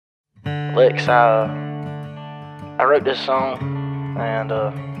Lex, I wrote this song, and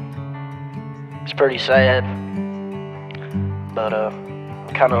it's pretty sad, but I'm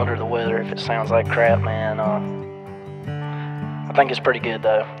kind of under the weather. If it sounds like crap, man, I think it's pretty good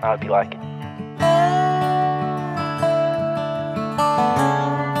though. I hope you like it.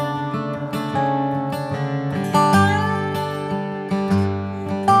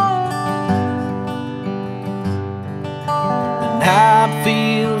 Night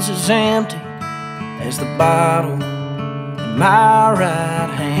feels as empty as the bottle in my right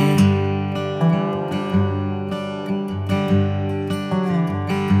hand.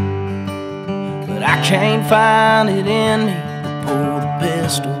 But I can't find it in me to pull the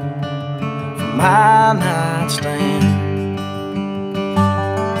pistol from my nightstand.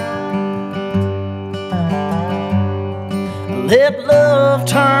 Let love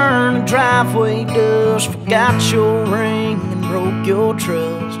turn to driveway dust. Forgot your ring and broke your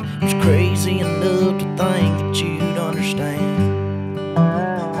trust. Was crazy enough to think that you'd understand.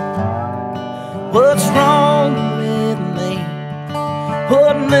 What's wrong with me?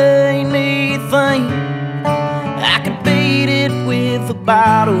 What made me think I could beat it with a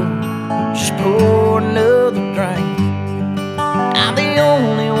bottle? Just pour another drink. I'm the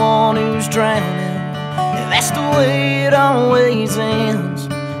only one who's drowning, and that's the way it always ends.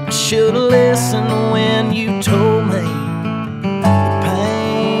 I should've listened when you told me the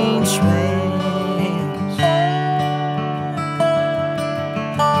pain swims.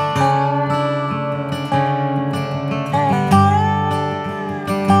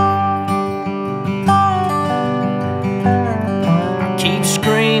 I keep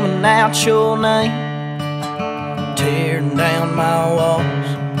screaming out your name, tearing down my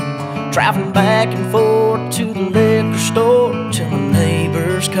walls, driving back and forth to the liquor store till my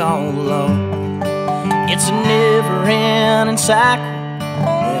neighbors call the law. It's a never-ending cycle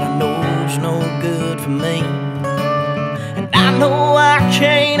that I know's no good for me, and I know I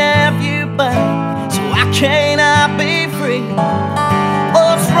can't have you back, so why can't I be free?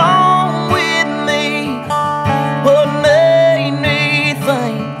 What's wrong with me? What made me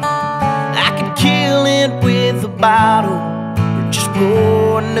think I could kill it with a bottle or just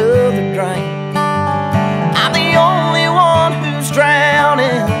pour another drink? I'm the only one who's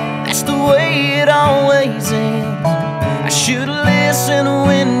drowning, that's the way it always ends. I should've listened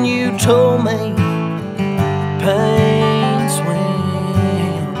when you told me